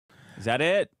Is that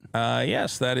it?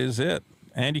 Yes, that is it.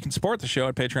 And you can support the show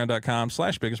at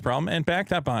patreon.com/biggestproblem and back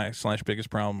that by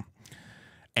 /biggestproblem.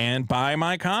 And buy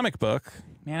my comic book.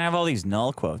 Man, I have all these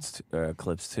Null quotes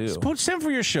clips too. Put some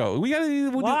for your show. We got.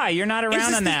 Why? You're not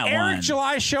around on that one. Is this the Eric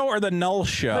July show or the Null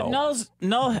show? But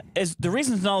Null is the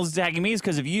reason Null is attacking me is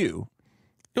because of you.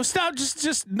 Yo, stop!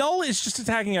 Just Null is just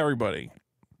attacking everybody.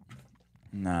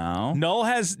 No. Null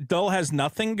has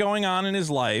nothing going on in his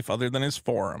life other than his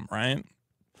forum, right?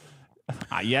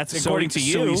 Yeah, that's according to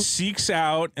you. So he seeks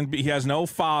out, and he has no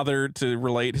father to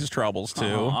relate his troubles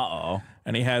to.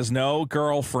 And he has no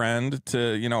girlfriend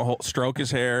to, you know, stroke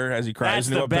his hair as he cries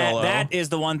into a pillow. That is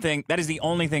the one thing. That is the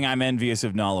only thing I'm envious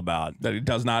of Null about. That he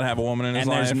does not have a woman in his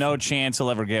life. And there's no chance he'll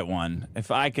ever get one.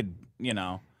 If I could, you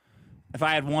know, if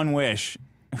I had one wish,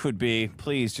 it would be,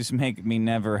 please just make me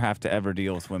never have to ever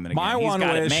deal with women again. My one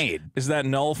wish is that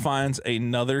Null finds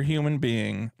another human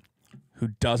being who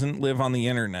doesn't live on the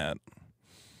internet.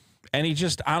 And he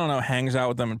just, I don't know, hangs out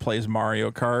with them and plays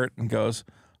Mario Kart and goes,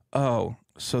 oh,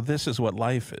 so this is what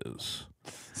life is.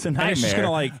 It's a nightmare. And it's just gonna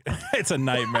like, it's a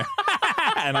nightmare.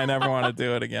 And I never want to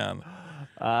do it again.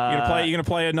 You gonna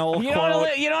play a Null quote? You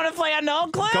don't want to play a Null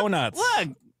clip? Go nuts.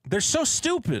 Look. They're so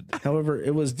stupid. However,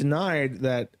 it was denied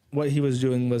that what he was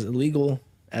doing was illegal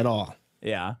at all.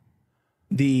 Yeah.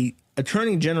 The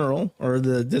attorney general, or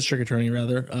the district attorney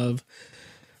rather, of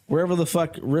wherever the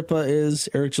fuck Ripa is,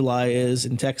 Eric July is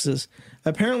in Texas,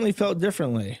 apparently felt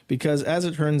differently because, as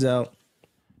it turns out,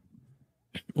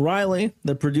 Riley,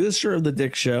 the producer of the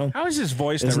Dick Show, how is his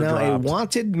voice is never now dropped? a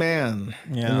wanted man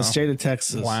in the state of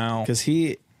Texas. Wow. Because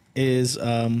he is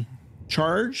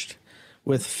charged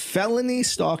with felony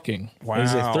stalking. Wow. It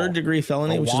is a 3rd-degree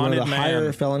felony, which is one of the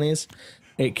higher felonies.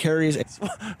 It carries. It's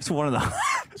one of the.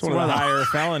 It's one of the higher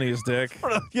felonies, Dick.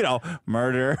 You know,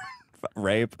 murder,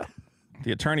 rape.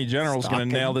 The attorney general's going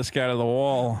to nail this guy to the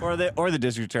wall. Or the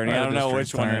district attorney. I don't know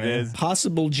which one it is.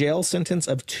 Possible jail sentence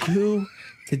of 2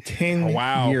 to 10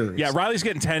 years. Yeah, Riley's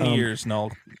getting 10 years,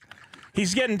 Null.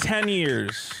 He's getting 10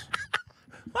 years.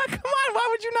 What? Come on, why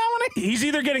would you not want to? He's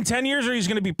either getting 10 years or he's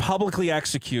going to be publicly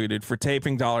executed for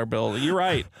taping dollar bills. You're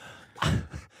right.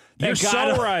 You're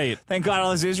so right. Thank God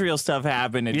all this Israel stuff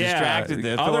happened. It distracted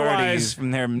the authorities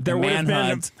from their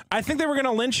manhunt. I think they were going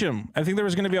to lynch him. I think there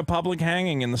was going to be a public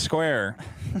hanging in the square.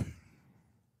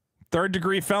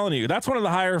 3rd-degree felony. That's one of the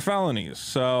higher felonies.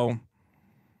 So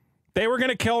they were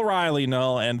going to kill Riley,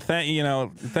 Null, and thank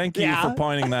you for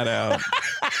pointing that out.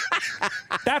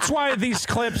 That's why these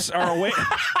clips are away.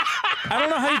 I don't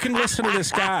know how you can listen to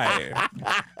this guy.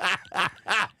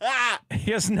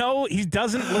 He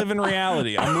doesn't live in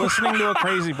reality. I'm listening to a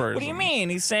crazy person. What do you mean?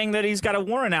 He's saying that he's got a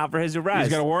warrant out for his arrest.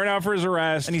 He's got a warrant out for his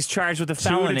arrest. And he's charged with a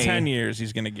felony. 2 to 10 years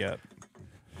he's going to get.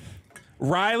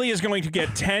 Riley is going to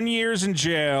get 10 years in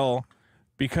jail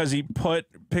because he put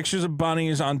pictures of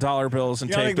bunnies on dollar bills and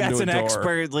taped them to a door. You think that's an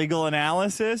expert legal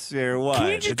analysis or what?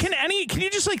 Can you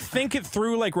just like think it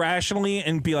through like rationally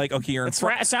and be like, okay, it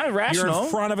sounded rational. You're in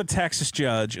front of a Texas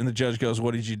judge and the judge goes,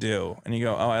 "What did you do?" And you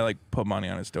go, "Oh, I like put money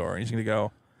on his door." And he's gonna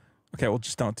go, "Okay, well,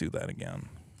 just don't do that again."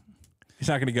 He's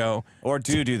not gonna go or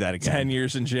do that again. 10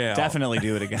 years in jail. Definitely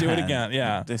do it again. Do it again.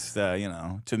 Yeah. Just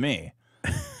to me.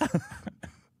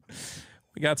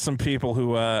 We got some people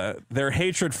who their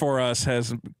hatred for us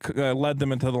has led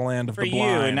them into the land of the blind. For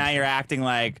you, and now you're acting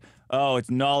like, oh, it's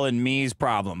Null and me's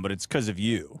problem, but it's because of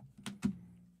you.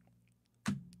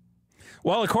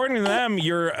 Well, according to them,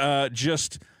 you're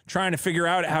just trying to figure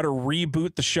out how to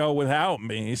reboot the show without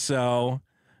me. So,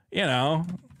 you know,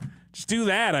 just do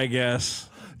that, I guess.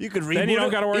 You could reboot then you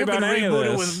don't got to worry about any of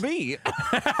this. It with me.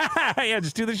 Yeah,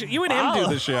 just do the show. You and him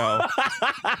do the show.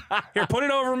 Here, put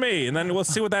it over me, and then we'll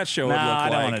see what that show would look like. I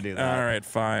don't want to do that. All right,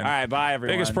 fine. All right, bye,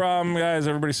 everyone. Biggest problem, guys.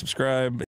 Everybody subscribe.